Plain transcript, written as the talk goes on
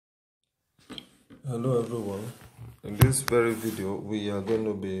Hello everyone. In this very video we are going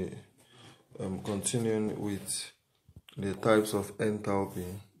to be continuing with the types of enthalpy.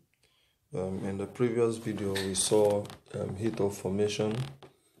 In the previous video we saw heat of formation,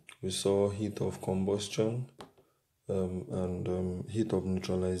 we saw heat of combustion, and heat of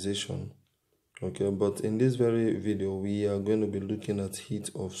neutralization. Okay, but in this very video we are going to be looking at heat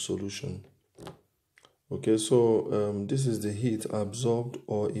of solution. Okay, so this is the heat absorbed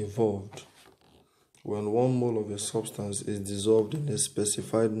or evolved when 1 mole of a substance is dissolved in a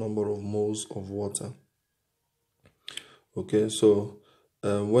specified number of moles of water. Okay, so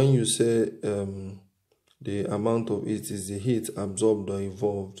when you say the amount of it is the heat absorbed or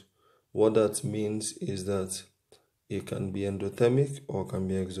evolved, what that means is that it can be endothermic or can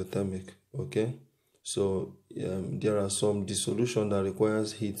be exothermic. Okay, so there are some dissolution that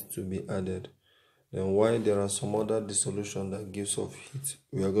requires heat to be added. Then why there are some other dissolution that gives off heat,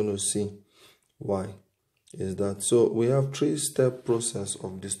 we are going to see why is that. So we have 3-step process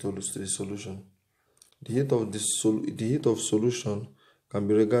of dissolution. The heat of solution can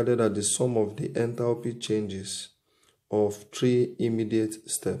be regarded as the sum of the enthalpy changes of 3 immediate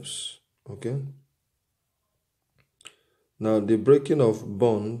steps. Okay, now the breaking of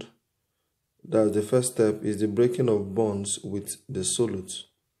bond, that's the first step, is the breaking of bonds with the solute,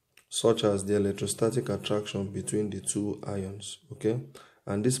 such as the electrostatic attraction between the 2 ions. Okay,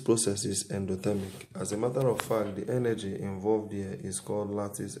 and this process is endothermic. As a matter of fact, the energy involved here is called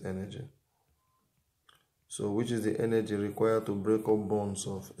lattice energy. So which is the energy required to break up bonds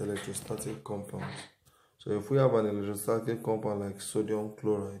of electrostatic compounds. So if we have an electrostatic compound like sodium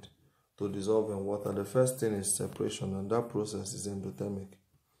chloride to dissolve in water, the first thing is separation, and that process is endothermic.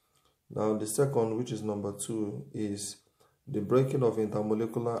 Now the second, which is number 2, is the breaking of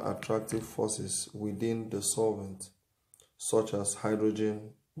intermolecular attractive forces within the solvent, such as hydrogen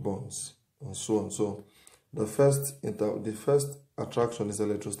bonds and so on. So the first attraction is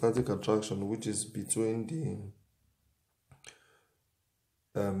electrostatic attraction, which is between the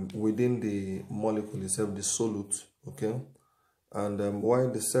within the molecule itself, the solute. Okay, and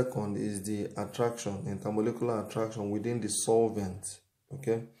while the second is the attraction, intermolecular attraction within the solvent.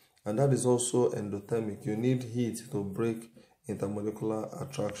 Okay, and that is also endothermic. You need heat to break intermolecular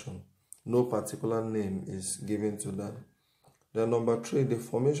attraction. No particular name is given to that. Then number 3, the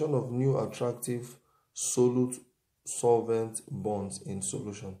formation of new attractive solute-solvent bonds in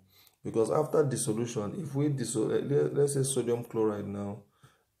solution. Because after dissolution, if we let's say sodium chloride now,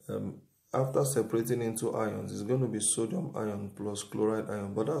 after separating into ions, it's going to be sodium ion plus chloride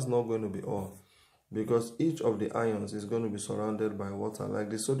ion, but that's not going to be all, because each of the ions is going to be surrounded by water. Like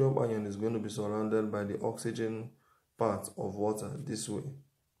the sodium ion is going to be surrounded by the oxygen part of water this way.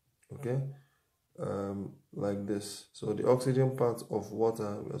 Okay, like this. So the oxygen part of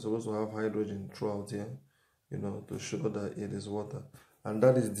water, we are supposed to have hydrogen throughout here, to show that it is water, and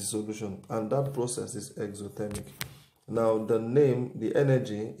that is dissolution, and that process is exothermic. Now the name, the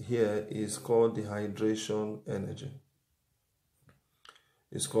energy here is called the hydration energy.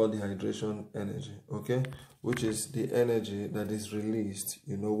 It's called the hydration energy, okay, which is the energy that is released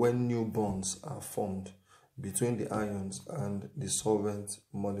when new bonds are formed between the ions and the solvent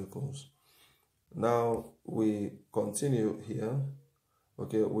molecules. Now we continue here.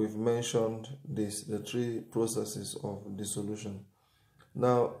 Okay, we've mentioned the 3 processes of dissolution.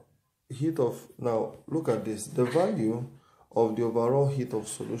 Now look at this. The value of the overall heat of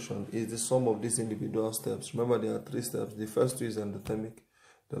solution is the sum of these individual steps. Remember, there are 3 steps. The first 2 is endothermic,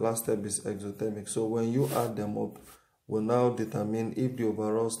 the last step is exothermic. So when you add them up, we'll now determine if the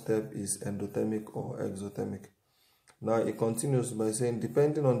overall step is endothermic or exothermic. Now it continues by saying,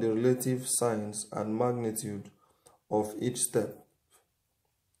 depending on the relative signs and magnitude of each step,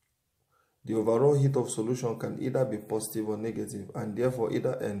 the overall heat of solution can either be positive or negative, and therefore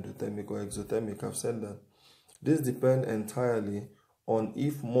either endothermic or exothermic. I've said that. This depends entirely on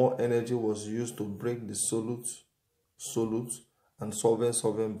if more energy was used to break the solute and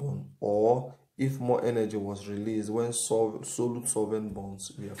solvent bond, or if more energy was released when solute-solvent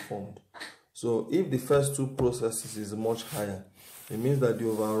bonds were formed. So if the first 2 processes is much higher, it means that the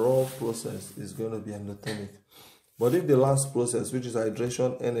overall process is going to be endothermic. But if the last process, which is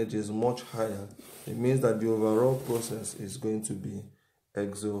hydration energy, is much higher, it means that the overall process is going to be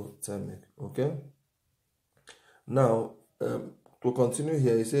exothermic. Okay? Now, to continue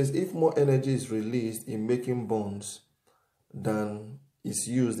here, it says if more energy is released in making bonds than is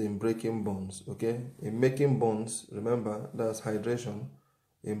used in breaking bonds. Okay? In making bonds, remember, that's hydration.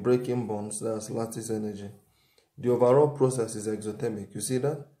 In breaking bonds, that's lattice energy. The overall process is exothermic. You see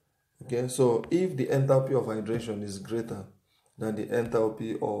that? Okay, so if the enthalpy of hydration is greater than the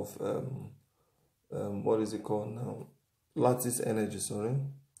enthalpy of what is it called now? Lattice energy, sorry.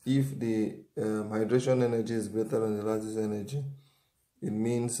 If the hydration energy is greater than the lattice energy, it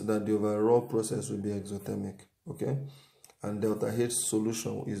means that the overall process will be exothermic, okay? And delta H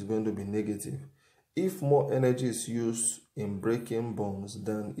solution is going to be negative. If more energy is used in breaking bonds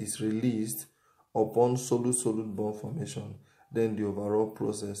than is released upon solute-solute bond formation, then the overall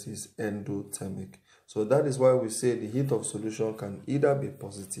process is endothermic. So that is why we say the heat of solution can either be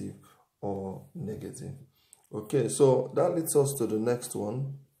positive or negative. Okay, so that leads us to the next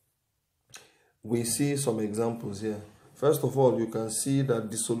one. We see some examples here. First of all, you can see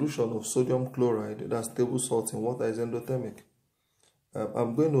that the solution of sodium chloride, that's table salt in water, is endothermic.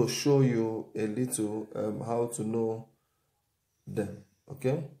 I'm going to show you a little how to know them,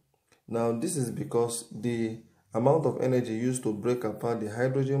 okay? Now, this is because the amount of energy used to break apart the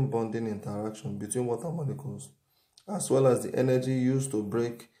hydrogen bonding interaction between water molecules, as well as the energy used to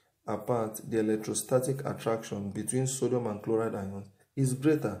break apart the electrostatic attraction between sodium and chloride ions, is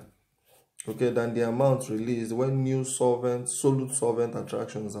greater, okay, than the amount released when new solute-solvent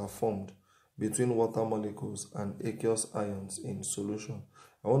attractions are formed between water molecules and aqueous ions in solution.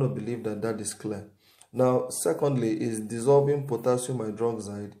 I want to believe that that is clear. Now, secondly, is dissolving potassium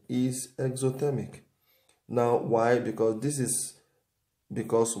hydroxide is exothermic. Now, why? Because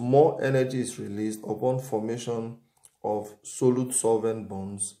more energy is released upon formation of solute-solvent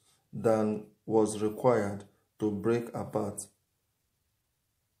bonds than was required to break apart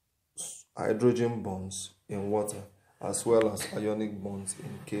hydrogen bonds in water, as well as ionic bonds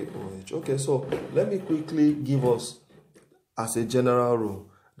in KOH. Okay, so let me quickly give us, as a general rule,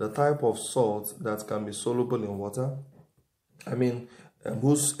 the type of salt that can be soluble in water. I mean,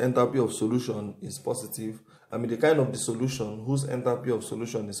 whose enthalpy of solution is positive. I mean, the kind of the solution whose enthalpy of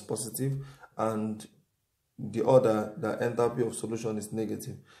solution is positive, and the other, the enthalpy of solution is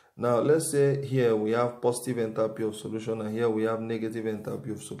negative. Now, let's say here we have positive enthalpy of solution, and here we have negative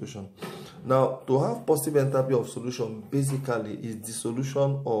enthalpy of solution. Now, to have positive enthalpy of solution basically is the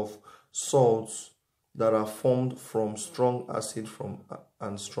solution of salts that are formed from strong acid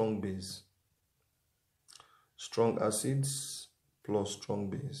and strong base. Strong acids plus strong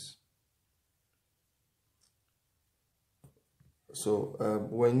base. So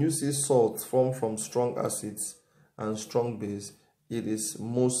when you see salts formed from strong acids and strong base, it is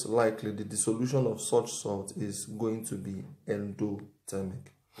most likely the dissolution of such salt is going to be endothermic.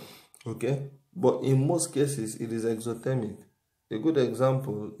 Okay, but in most cases it is exothermic. A good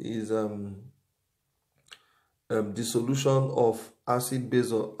example is dissolution of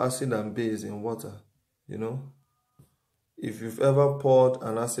acid and base in water. You know, if you've ever poured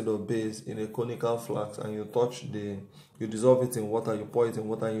an acid or base in a conical flask and you dissolve it in water, you pour it in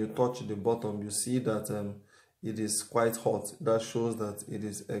water and you touch the bottom, you see that it is quite hot. That shows that it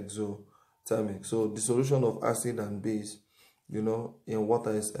is exothermic. So dissolution of acid and base, you know, in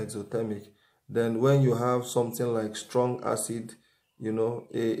water is exothermic. Then when you have something like strong acid, you know,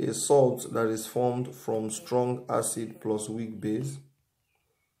 a salt that is formed from strong acid plus weak base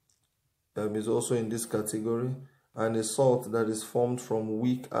is also in this category. And a salt that is formed from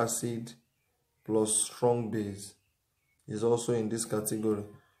weak acid plus strong base is also in this category.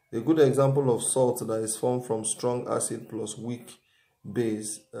 A good example of salt that is formed from strong acid plus weak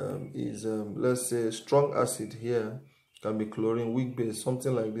base is, let's say, strong acid here can be chlorine, weak base,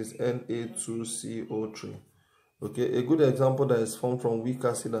 something like this, Na2CO3. Okay, a good example that is formed from weak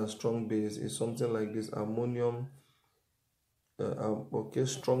acid and strong base is something like this, ammonium, okay,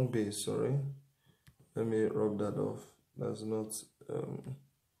 strong base, sorry. Let me rub that off. That's not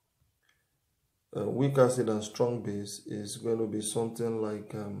weak acid and strong base is going to be something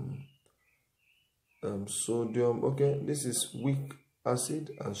like sodium. Okay, this is weak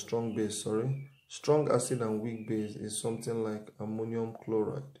acid and strong base, sorry. Strong acid and weak base is something like ammonium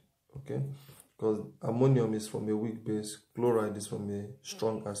chloride. Okay, because ammonium is from a weak base, chloride is from a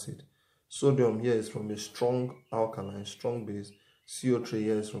strong acid. Sodium here is from a strong alkaline, strong base. CO3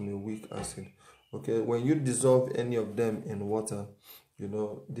 here is from a weak acid. Okay, when you dissolve any of them in water, you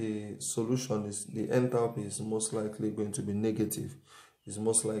know, the solution is, the enthalpy is most likely going to be negative. It's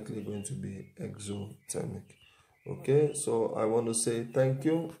most likely going to be exothermic. Okay, so I want to say thank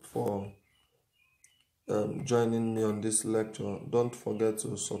you for joining me on this lecture. Don't forget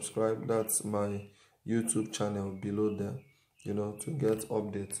to subscribe. That's my YouTube channel below there, you know, to get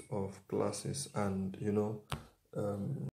updates of classes and, you know,